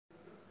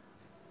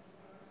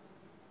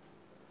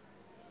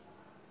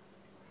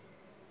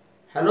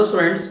Hello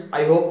students,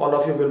 I hope all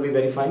of you will be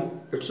very fine.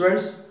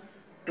 Students,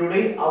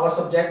 today our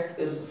subject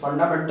is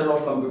fundamental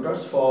of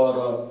computers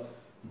for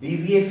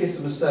BVA fifth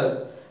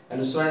semester.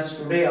 And students,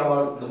 today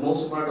our the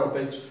most important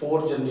topic is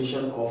fourth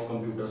generation of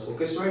computers.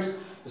 Okay students,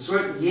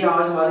 ये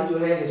आज हमारी जो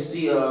है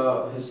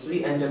history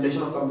and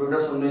generation of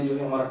computers हमने जो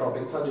है हमारा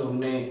topic था जो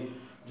हमने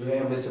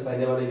इससे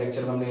पहले वाले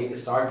लेक्चर में हमने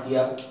स्टार्ट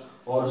किया।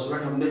 और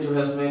स्टूडेंट हमने जो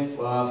है उसमें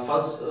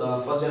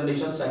फर्स्ट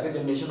जनरेशन, सेकंड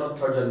जनरेशन और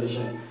थर्ड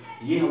जनरेशन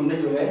ये हमने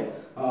जो है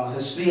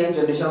history and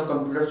generation of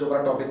computer जो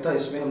का टॉपिक था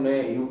इसमें हमने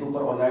यूट्यूब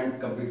पर ऑनलाइन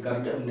कंप्लीट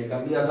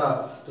कर लिया था।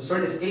 तो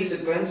स्टूडेंट इसके ही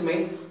सीक्वेंस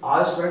में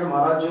आज स्टूडेंट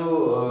हमारा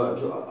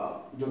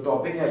जो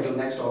टॉपिक है, जो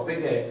नेक्स्ट टॉपिक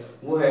है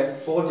वो है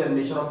fourth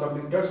generation of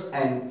computers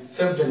and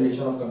fifth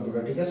generation of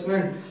computer. ठीक है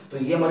स्टूडेंट, तो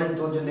ये हमारी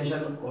दो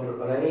जनरेशन और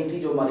रह गई थी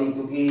जो हमारी,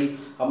 क्योंकि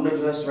हमने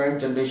जो है स्टूडेंट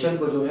जनरेशन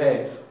को जो है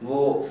वो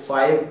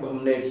 5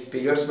 हमने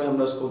पीरियड्स में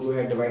हमने उसको जो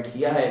है डिवाइड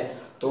किया है।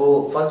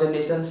 तो फर्स्ट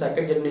जनरेशन,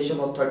 सेकंड जनरेशन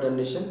और थर्ड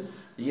जनरेशन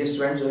ये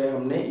स्टूडेंट जो है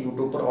हमने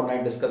YouTube पर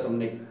ऑनलाइन डिस्कस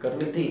हमने कर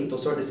ली थी। तो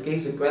स्टूडेंट इसके ही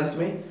सीक्वेंस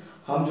में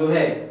हम जो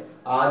है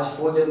आज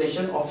फोर्थ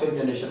जनरेशन और फिफ्थ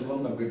जनरेशन को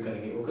हम कंप्लीट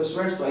करेंगे। ओके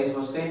स्टूडेंट्स, तो आइए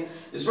समझते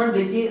हैं। स्टूडेंट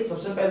देखिए,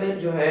 सबसे पहले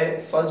जो है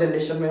फर्स्ट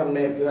जनरेशन में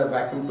हमने जो है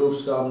वैक्यूम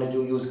ट्यूब्स का हमने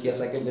जो यूज़ किया,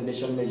 सेकंड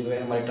जनरेशन में जो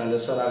है हमारे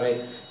ट्रांजिस्टर आ गए,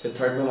 फिर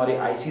थर्ड में हमारी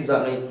आईसीज आ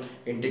गई,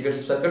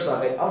 इंटीग्रेटेड सर्किट्स आ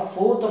गए। अब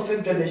फोर्थ और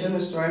फिफ्थ जनरेशन में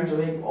स्टूडेंट जो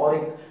है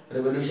एक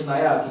रेवोल्यूशन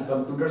आया कि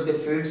कंप्यूटर्स के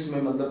फील्ड्स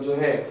में मतलब जो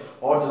है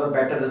और ज़्यादा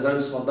बेटर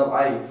रिजल्ट्स मतलब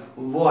आए,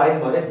 वो आए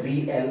हमारे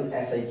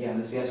VLSI के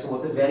आने से। इसको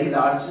बोलते हैं very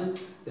large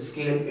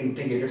scale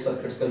integrated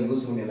circuits का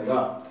यूज होने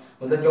लगा।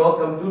 मतलब क्या हुआ,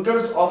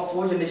 कंप्यूटर्स ऑफ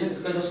फोर्थ जनरेशन,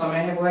 इसका जो समय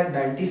है वो है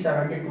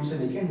 1972 से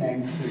लेकर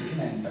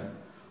 1989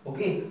 तक।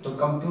 ओके, तो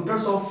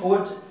computers of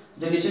fourth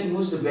generation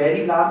used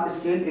very large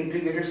scale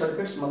integrated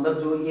circuits, मतलब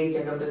जो ये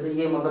क्या करते थे,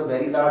 ये मतलब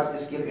very large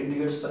scale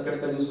integrated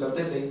circuit का यूज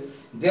करते थे।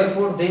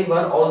 Therefore they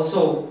were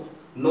also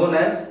known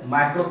as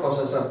micro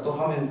processor. तो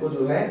हम इनको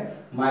जो है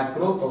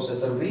माइक्रो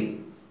प्रोसेसर भी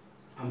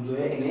हम जो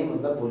है इन्हें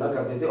मतलब बोला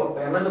करते थे। और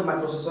पहला जो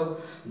माइक्रो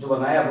प्रोसेसर जो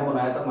बनाया वो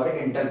बनाया था हमारे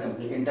इंटेल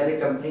कंपनी। इंटेल एक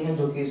कंपनी है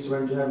जो कि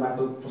स्टूडेंट जो है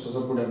माइक्रो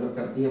प्रोसेसर को डेवलप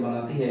करती है,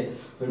 बनाती है।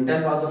 तो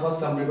Intel was the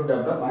first company to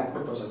develop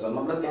micro processor.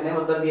 मतलब कहने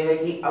मतलब ये है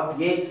कि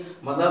अब ये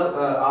मतलब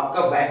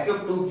आपका वैक्यूम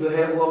ट्यूब जो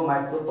है वो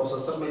माइक्रो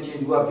प्रोसेसर में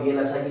चेंज हुआ,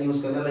 VLSI का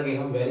यूज करने लगे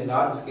हम, very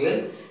large scale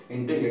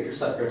integrated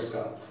circuits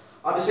का।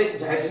 अब इसे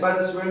जाहिर सी बात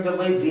है स्टूडेंट, जब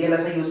भाई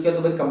VLSI यूज किया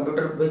तो भाई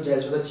कंप्यूटर भाई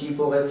जाहिर सी बात है चीप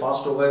हो गए,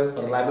 फास्ट हो गए,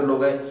 रिलायबल हो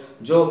गए,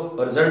 जो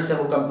रिजल्ट्स है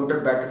वो कंप्यूटर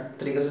बेटर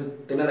तरीके से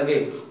देने लगे।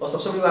 और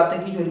सबसे बड़ी बात है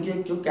कि जो इनकी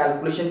जो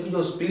कैलकुलेशन की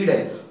जो स्पीड है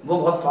वो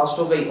बहुत फास्ट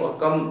हो गई, और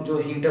कम जो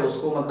हीट है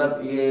उसको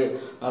मतलब ये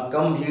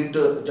कम हीट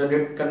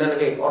जनरेट करने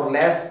लगे और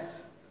लेस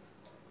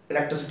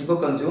इलेक्ट्रिसिटी को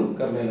कंज्यूम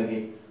करने लगे।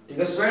 ठीक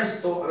है स्टूडेंट्स,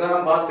 तो अगर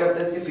हम बात करते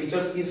हैं इसके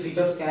फीचर्स की,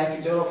 फीचर्स क्या है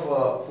feature of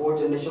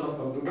fourth generation of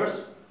computers,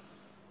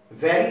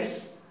 very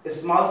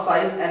small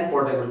size and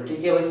portable.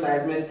 ठीक है भाई,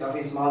 साइज में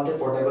काफी स्मॉल थे,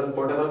 पोर्टेबल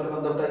का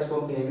मतलब था इसको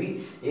हम कहीं भी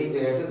एक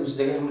जगह से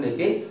दूसरी जगह हम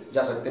लेके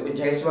जा सकते हैं।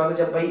 जाहिर सी बात है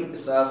जब भाई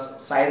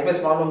साइज में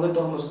स्मॉल होंगे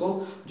तो हम उसको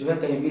जो है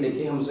कहीं भी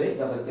लेके हम उसे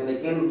जा सकते हैं।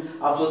 लेकिन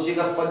आप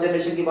सोचिएगा फर्स्ट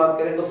जनरेशन की बात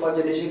करें तो फर्स्ट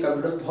जनरेशन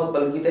कंप्यूटर्स बहुत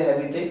बल्कि थे,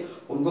 हैवी थे,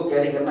 उनको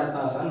कैरी करना इतना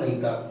आसान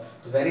नहीं था।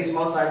 तो very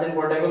small size and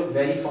portable,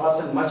 very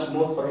fast and much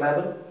more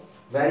reliable,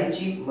 very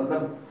cheap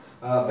मतलब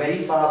वेरी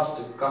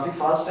फास्ट, काफी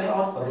फास्ट है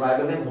और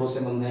रिलायबल है,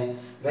 भरोसेमंद है।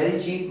 वेरी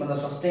चीप मतलब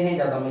सस्ते हैं,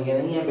 ज्यादा महंगे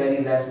नहीं है। वेरी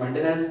लेस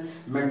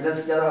मेंटेनेंस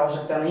की ज्यादा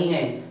आवश्यकता नहीं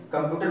है।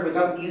 कंप्यूटर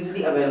बिकम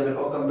इजीली अवेलेबल,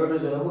 और कंप्यूटर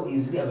जो है वो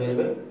इजीली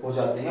अवेलेबल हो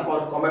जाते हैं और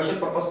कमर्शियल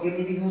पर्पस के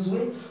लिए भी यूज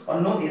हुए। और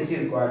नो एसी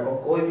रिक्वायर्ड,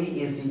 और कोई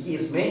भी एसी की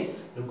इसमें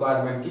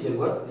रिक्वायरमेंट की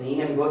जरूरत नहीं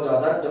है। बहुत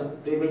ज्यादा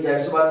जब जाहिर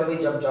सी बात है भाई,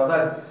 जब ज्यादा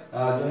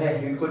जो है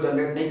हीट को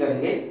जनरेट नहीं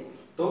करेंगे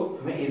तो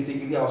हमें एसी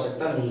की भी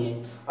आवश्यकता नहीं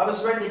है। अब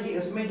स्टूडेंट देखिए,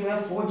 इसमें जो है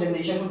फोर्थ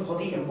जनरेशन में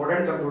बहुत ही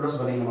इंपॉर्टेंट कंप्यूटर्स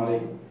बने हमारे।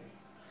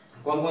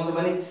 कौन कौन से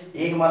बने?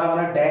 एक हमारा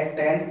बना DEC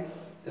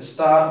 10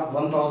 star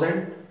 1000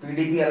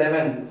 PDP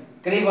 11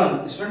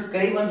 Kraven. Student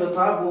Kraven जो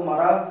था वो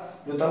हमारा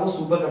जो था वो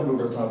सुपर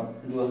कंप्यूटर था।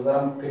 जो अगर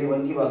हम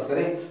क्रेवन की बात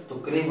करें तो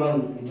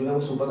क्रेवन जो है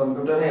वो सुपर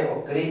कंप्यूटर है।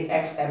 और क्रे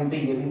XMP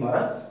ये भी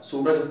हमारा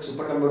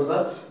सुपर कंप्यूटर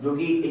था, जो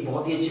कि एक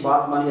बहुत ही अच्छी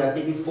बात मानी जाती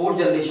है कि फोर्थ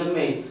जनरेशन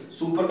में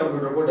सुपर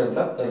कंप्यूटर को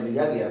डेवलप कर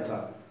लिया गया था।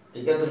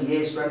 ठीक है, तो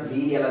ये स्टूडेंट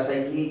VLSI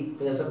की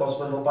वजह से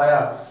पॉसिबल हो पाया,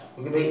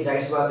 क्योंकि भाई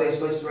जाहिर सी बात है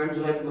इसमें स्टूडेंट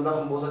जो है मतलब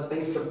हम बोल सकते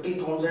हैं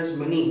 50,000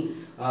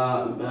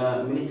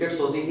 मिनी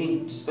किट्स होती थी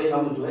जिसपे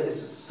हम जो है इस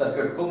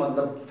सर्किट को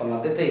मतलब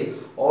बनाते थे।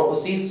 और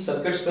उसी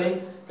सर्किट्स पे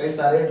कई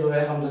सारे जो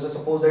है हम जैसे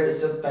सपोज दैट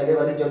इससे पहले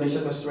वाली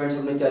जनरेशन में स्टूडेंट्स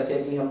हमने क्या किया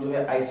कि हम जो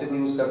है आईसी को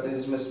यूज करते थे,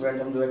 जिसमें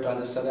स्टूडेंट हम जो है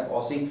ट्रांजिस्टर है,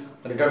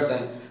 ऑसिलेटर्स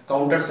हैं,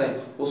 काउंटर्स हैं,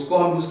 उसको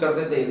हम यूज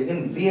करते थे।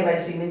 लेकिन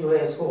VLSI ने जो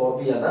है इसको और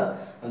भी ज्यादा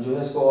जो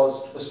है इसको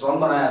और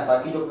स्ट्रॉन्ग बनाया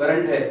ताकि जो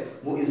करंट है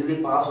वो इजीली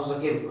पास हो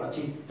सके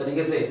अच्छी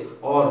तरीके से,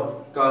 और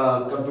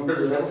कंप्यूटर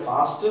जो है वो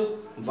फास्ट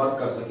वर्क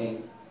कर सकें।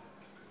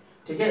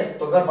 ठीक है,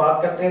 तो अगर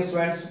बात करते हैं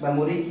स्टूडेंट्स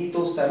मेमोरी की,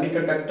 तो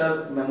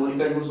सेमीकंडक्टर मेमोरी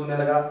का यूज होने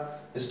लगा।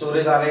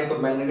 स्टोरेज आ गई तो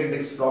मैग्नेटिक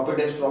डिस्क, फ्लॉपी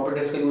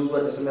डिस्क का यूज हुआ।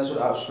 जैसे मैं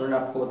स्टूडेंट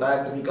आपको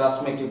बताया कि क्लास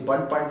में कि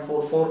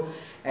 1.44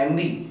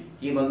 MB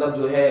की मतलब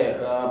जो है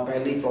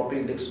पहली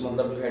फ्लॉपी डिस्क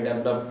मतलब जो है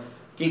डेवलप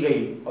की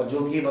गई, और जो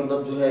कि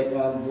मतलब जो है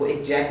वो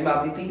एक जैक में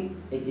आती थी,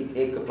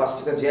 एक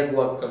प्लास्टिक का जैक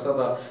हुआ करता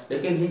था,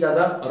 लेकिन ये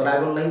ज़्यादा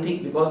रिलायबल नहीं थी।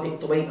 बिकॉज एक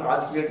तो भाई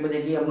आज की डेट में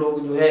देखिए हम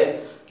लोग जो है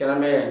क्या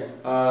नाम है,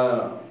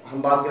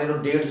 हम बात करें तो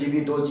 1.5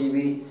 GB 2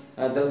 GB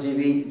 10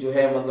 GB जो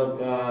है मतलब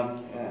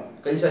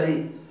कई सारी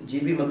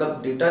GB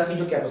मतलब डेटा की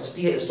जो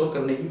कैपेसिटी है स्टोर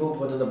करने की वो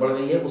बहुत ज़्यादा बढ़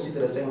गई है। उसी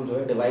तरह से हम जो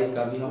है डिवाइस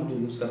का भी हम जो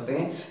यूज़ करते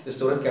हैं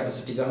स्टोरेज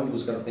कैपेसिटी का हम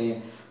यूज़ करते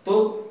हैं। तो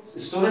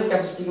स्टोरेज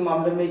कैपेसिटी के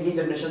मामले में ये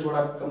जनरेशन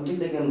थोड़ा कम थी,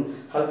 लेकिन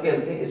हल्के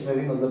हल्के इसमें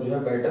भी मतलब जो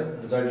है बेटर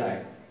रिजल्ट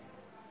आए।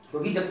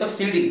 क्योंकि जब तक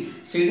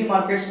सीडी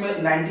मार्केट्स में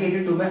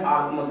 1982 में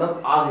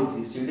मतलब आ गई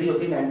थी, सीडी जो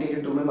थी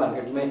 1982 में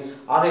मार्केट में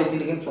आ गई थी,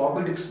 लेकिन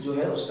फ्लॉपी डिस्क जो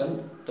है उस टाइम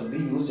तब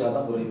भी यूज ज़्यादा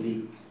हो रही थी।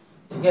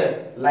 ठीक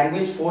है,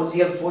 लैंग्वेज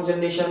 4GL 4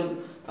 जनरेशन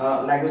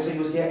लैंग्वेज का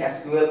यूज किया,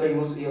 एसक्यूएल का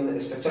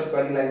यूज, स्ट्रक्चर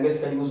क्वेरी लैंग्वेज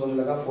का यूज होने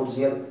लगा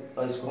 4GL,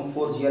 इसको हम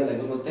 4GL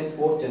लैंग्वेज बोलते हैं,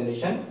 4th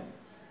जनरेशन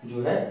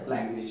जो है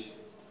लैंग्वेज।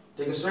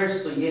 ठीक है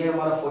स्टूडेंट्स, तो ये है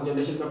हमारा 4th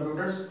जनरेशन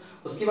कंप्यूटर्स।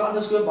 उसके बाद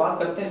इसको बात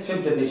करते हैं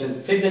 5th जनरेशन।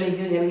 5th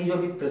जनरेशन यानी कि जो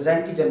अभी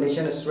प्रेजेंट की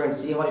जनरेशन है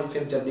स्टूडेंट्स, ये हमारी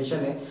 5th जनरेशन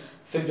है।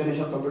 5th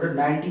generation computer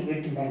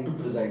 1989 to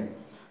present.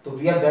 तो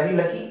we are very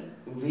lucky,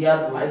 we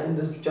are live in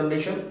this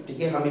generation. ठीक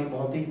है, हम एक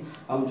बहुत ही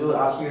हम जो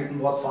आज की डेट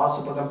में बहुत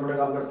फास्ट सुपर कंप्यूटर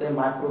काम करते हैं,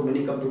 माइक्रो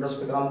मिनी कंप्यूटर्स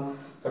पे काम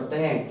करते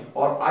हैं,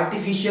 और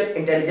आर्टिफिशियल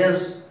इंटेलिजेंस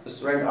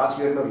स्टूडेंट आज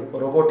की डेट में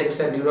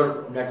रोबोटिक्स है, न्यूरल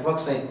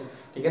नेटवर्क्स हैं,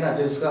 ठीक है ना,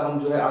 जिसका हम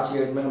जो है आज की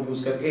डेट में हम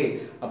यूज करके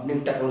अपनी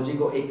टेक्नोलॉजी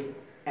को एक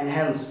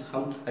एनहेंस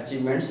हम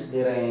अचीवमेंट्स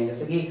दे रहे हैं।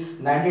 जैसे कि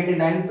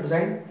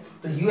 1989%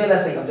 तो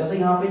यूएलएसआई, अब जैसे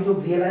यहाँ पे जो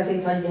वीएलएसआई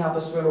था यहाँ पे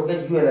स्प्रेड हो गया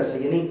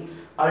यूएलएसआई, यानी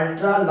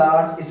अल्ट्रा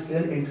लार्ज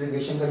स्केल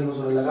इंटीग्रेशन का यूज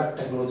होने लगा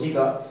टेक्नोलॉजी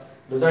का,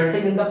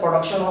 resulting in the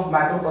production of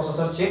micro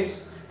processor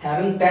chips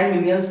having 10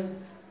 million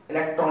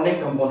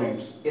electronic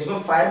components. इसमें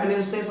 5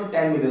 मिलियन थे, इसमें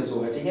 10 मिलियन हो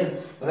गए। ठीक है,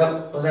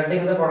 मतलब resulting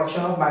in the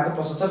production of micro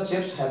processor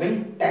chips having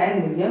 10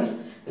 million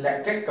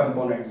electric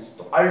components.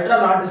 तो अल्ट्रा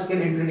लार्ज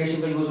स्केल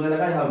इंटीग्रेशन का यूज होने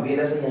लगा यहाँ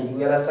वीएलएसआई या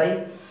यूएलएसआई,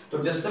 तो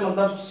जिससे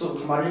मतलब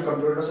हमारे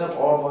कंप्यूटर्स हैं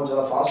और बहुत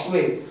ज़्यादा फास्ट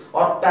हुए,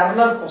 और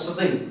पैरेलल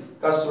प्रोसेसिंग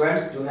का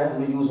स्टूडेंट्स जो है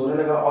हमें यूज होने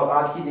लगा। और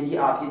आज की देखिए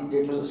आज की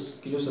डेट में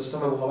की जो सिस्टम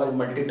है वो हमारी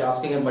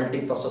मल्टीटास्किंग है, मल्टी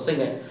प्रोसेसिंग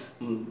है।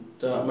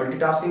 तो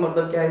मल्टीटास्किंग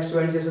मतलब क्या है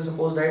स्टूडेंट्स, जैसे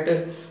सपोज दैट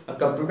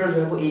कंप्यूटर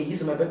जो है वो एक ही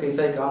समय पे कई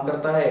सारे काम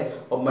करता है,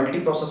 और मल्टी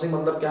प्रोसेसिंग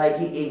मतलब क्या है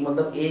कि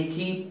एक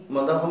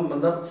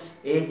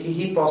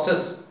ही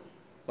प्रोसेस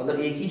मतलब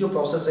एक ही जो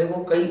प्रोसेस है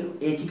वो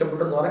एक ही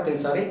कंप्यूटर द्वारा कई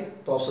सारे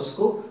प्रोसेस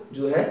को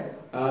जो है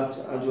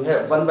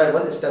one by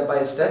one step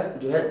by step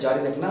जो है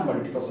जारी रखना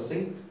मल्टी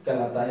प्रोसेसिंग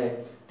कहलाता है।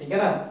 ठीक है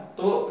ना,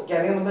 तो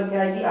कहने का मतलब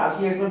क्या है कि आज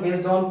की डेट में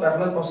based on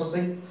parallel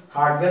processing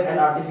hardware and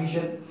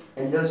artificial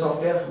intelligence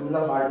software,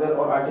 मतलब हार्डवेयर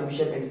और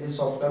आर्टिफिशियल इंटेलिजेंस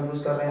सॉफ्टवेयर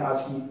यूज कर रहे हैं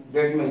आज की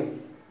डेट में।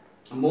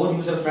 मोर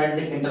user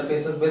friendly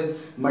interfaces with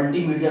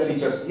multimedia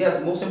features,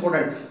 yes most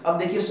important. अब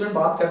देखिए स्टूडेंट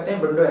बात करते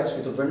हैं विंडो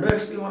एक्सपी। तो विंडो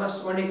एक्सपी हमारा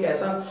स्टूडेंट एक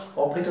ऐसा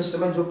ऑपरेटिंग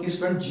सिस्टम है जो कि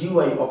स्टूडेंट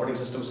जीयूआई ऑपरेटिंग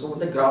सिस्टम, इसको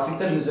बोलते हैं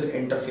ग्राफिकल यूजर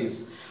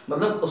इंटरफेस।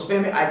 मतलब उस पर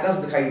हमें आइकन्स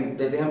दिखाई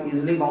देते हैं, हम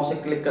इजीली माउस से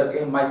क्लिक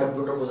करके माई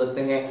कंप्यूटर हो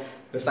सकते हैं,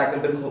 रिसाइकल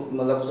बिन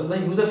मतलब हो सकता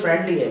है, यूजर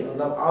फ्रेंडली है।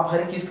 मतलब आप हर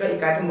एक चीज का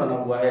एक आइकन बना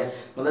हुआ है।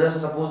 मतलब जैसे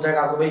सपोज दैट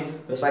आपको भाई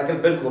रिसाइकल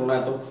बिन खोलना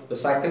है, तो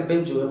रिसाइकल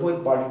बिन जो है वो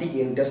एक बाल्टी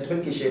की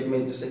डस्टबिन की शेप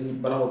में जैसे कि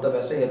बना होता है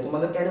वैसे है। तो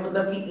मतलब कहने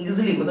मतलब कि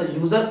इजीली मतलब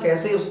यूजर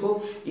कैसे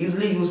उसको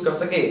इजीली यूज कर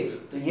सके,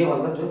 तो ये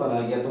मतलब जो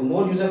बनाया गया। तो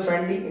मोर user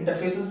friendly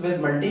interfaces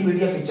with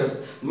multimedia features,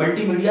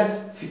 multimedia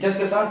features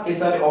के साथ कई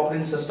सारे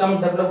ऑपरेटिंग सिस्टम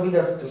डेवलप हुए,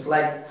 जस्ट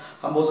लाइक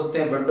हम बोल सकते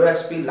हैं window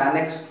XP,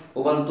 Linux,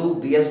 Ubuntu,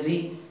 BSD.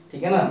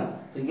 ठीक है ना,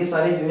 तो ये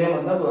सारे जो है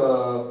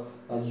मतलब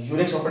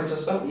यूनिक्स ऑपरेटिंग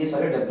सिस्टम ये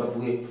सारे डेवलप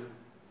हुए।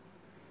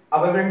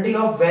 Availability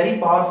of very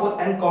powerful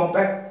and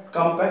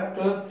compact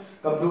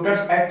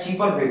computers eight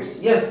cheaper rates,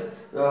 yes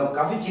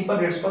काफी चीपर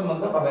रेट्स पर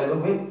मतलब अवेलेबल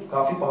हुए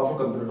काफी powerful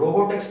computer.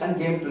 Robotics end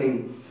game playing,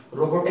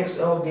 robotics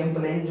और गेम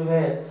प्लेइंग जो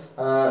है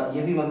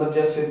ये भी मतलब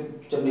जो है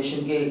 5th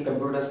जनरेशन के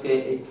कंप्यूटर्स के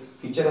एक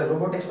फीचर है।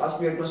 रोबोटिक्स आज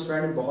की डेट में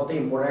स्टूडेंट बहुत ही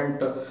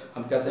इंपॉर्टेंट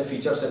हम कहते हैं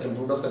फीचर्स है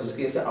कंप्यूटर्स का,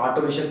 जिसकी वजह से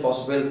ऑटोमेशन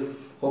पॉसिबल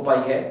हो पाई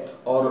है,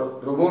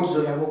 और रोबोट्स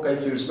जो है वो कई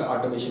फील्ड्स में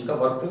ऑटोमेशन का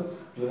वर्क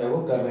जो है वो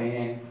कर रहे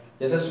हैं।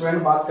 जैसे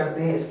स्टूडेंट बात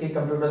करते हैं इसके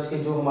कंप्यूटर्स के,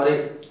 जो हमारे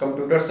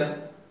कंप्यूटर्स हैं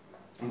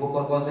वो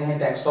कौन कौन से हैं,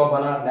 डेस्कटॉप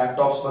बना,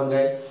 लैपटॉप्स बन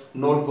गए,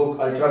 नोटबुक,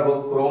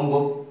 अल्ट्राबुक,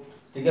 क्रोमबुक।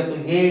 ठीक है, तो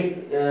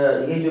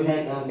ये जो है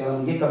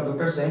ये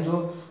कंप्यूटर्स हैं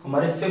जो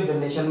हमारे 5th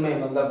जनरेशन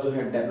में मतलब जो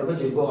है डेवलप है,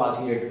 जिनको आज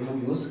की डेट में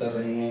हम यूज कर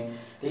रहे हैं।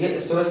 ठीक है,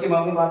 स्टोरेज के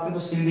मामले में बात करें तो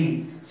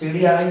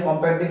सीडी आ गई,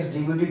 compact disc,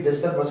 DVD,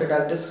 digital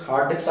versatile disc,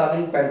 hard disk आ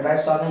गई, पेन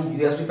ड्राइव्स आ गई,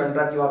 यूएसबी पेन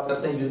ड्राइव की बात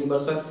करते हैं,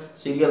 यूनिवर्सल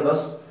सीरियल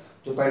बस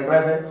जो पेन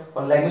ड्राइव है।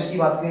 और लैंग्वेज की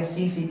बात करें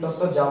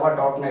C++, जावा,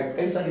 .NET,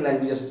 कई सारी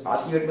लैंग्वेजेस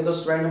आज की डेट में तो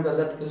स्टूडेंट हम कर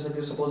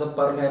सकते सपोज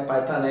पर्ल है,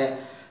 पाइथन है,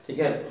 ठीक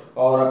है,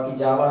 और आपकी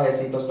जावा है,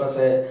 C++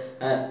 है,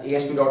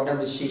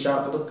 ASP.NET, C#,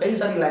 तो कई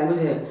सारी लैंग्वेज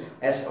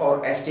हैं,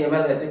 और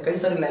HTML है, तो कई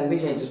सारी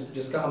लैंग्वेज हैं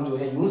जिसका हम जो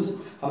है यूज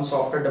हम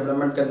सॉफ्टवेयर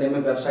डेवलपमेंट करने में,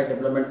 वेबसाइट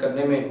डेवलपमेंट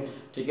करने में,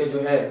 ठीक है, जो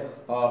है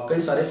कई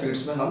सारे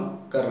फील्ड्स में हम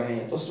कर रहे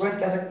हैं। तो स्टूडेंट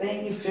कह सकते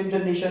हैं कि फिफ्थ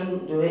जनरेशन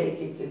जो है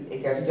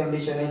एक ऐसी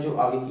जनरेशन है जो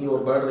आगे की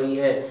ओर बढ़ रही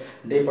है।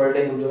 डे पर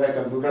डे हम जो है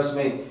कंप्यूटर्स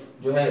में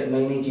जो है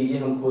नई नई चीज़ें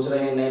हम खोज रहे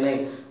हैं, नए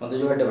नए मतलब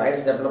जो है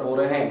डिवाइस डेवलप हो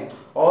रहे हैं।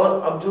 और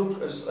अब जो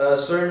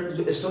स्टूडेंट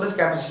जो स्टोरेज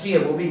कैपेसिटी है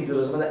वो भी इंक्रीज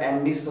हो, मतलब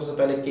एमबी से सबसे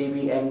पहले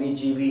केबी, एमबी,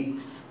 जीबी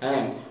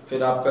हैं,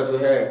 फिर आपका जो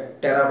है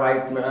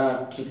टेराबाइट,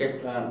 ठीक है,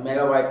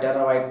 मेगाबाइट,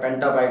 टेराबाइट,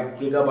 पेंटाबाइट,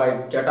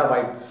 गीगाबाइट,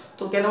 जेटाबाइट।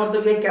 तो कहना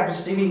मतलब ये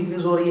कैपेसिटी भी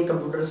इंक्रीज हो रही है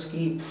कंप्यूटर्स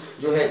की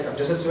जो है। अब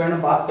जैसे स्टूडेंट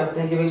बात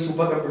करते हैं कि भाई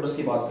सुपर कंप्यूटर्स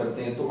की बात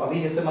करते हैं, तो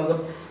अभी जैसे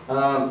मतलब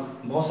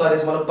बहुत सारे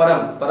मतलब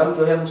परम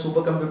जो है वो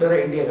सुपर कंप्यूटर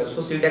है इंडिया का,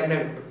 उसको सीटेक ने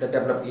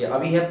डेवलप किया।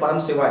 अभी है परम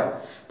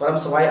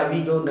शिवाय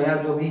अभी जो नया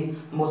जो भी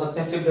हो सकते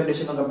हैं फिफ्थ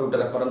जनरेशन का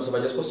कंप्यूटर है परम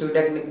शिवाय, जिसको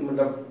सीटेक ने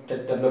मतलब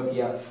डेवलप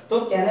किया। तो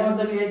कहने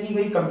मतलब ये है कि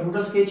भाई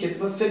कंप्यूटर्स के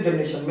क्षेत्र में फिफ्थ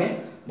जनरेशन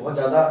में बहुत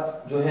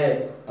ज़्यादा जो है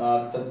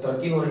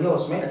तरक्की हो रही है,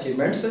 उसमें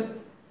अचीवमेंट्स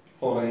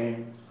हो रहे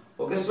हैं।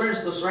 ओके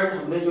स्टूडेंट्स, तो स्टूडेंट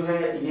हमने जो है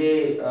ये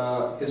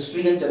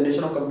history and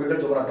generation of computer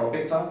जो हमारा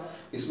टॉपिक था,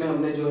 इसमें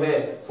हमने जो है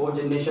फोर्थ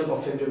जनरेशन और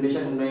फिफ्थ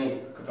जनरेशन हमने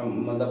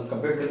मतलब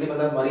कंप्लीट कर ली।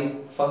 मतलब हमारी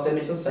first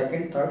generation,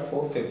 second, third,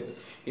 fourth,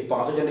 fifth, ये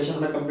पांचों जनरेशन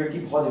हमने कंप्लीट की।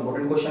 बहुत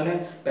इंपॉर्टेंट क्वेश्चन है,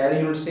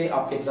 पहले यूनिट से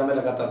आपके एग्जाम में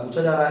लगातार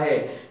पूछा जा रहा है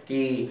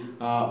कि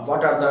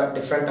what are the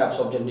different types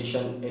of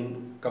generation in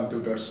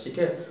computers. ठीक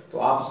है, तो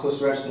आप इसको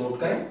स्टूडेंट्स नोट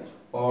करें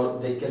और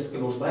देख के इसके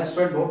नोट्स बनाएं।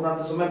 स्टूडेंट नोट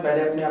बनाते समय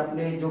पहले अपने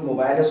अपने जो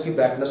मोबाइल है उसकी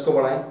ब्राइटनेस को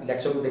बढ़ाएं,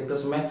 लेक्चर को देखते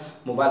समय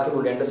मोबाइल के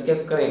वो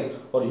लैंडस्केप करें,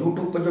 और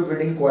यूट्यूब पर जो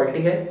वीडियो की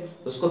क्वालिटी है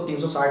उसको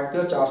 360 पे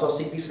और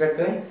 480 पे सेट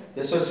करें,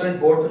 जिससे स्टूडेंट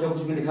बोर्ड पर जो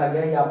कुछ भी लिखा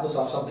गया है ये आपको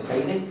साफ साफ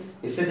दिखाई दे।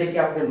 इससे देख के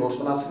आप अपने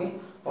नोट्स बना सकें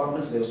और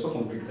अपने सिलेबस को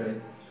कंप्लीट करें।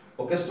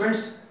 ओके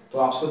स्टूडेंट्स, तो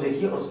आप इसको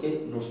देखिए और उसके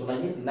नोट्स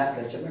बनाइए। नेक्स्ट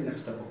लेक्चर में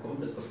नेक्स्ट टॉपिक को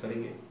हम डिस्कस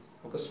करेंगे।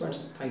 Okay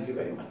students, thank you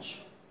very much.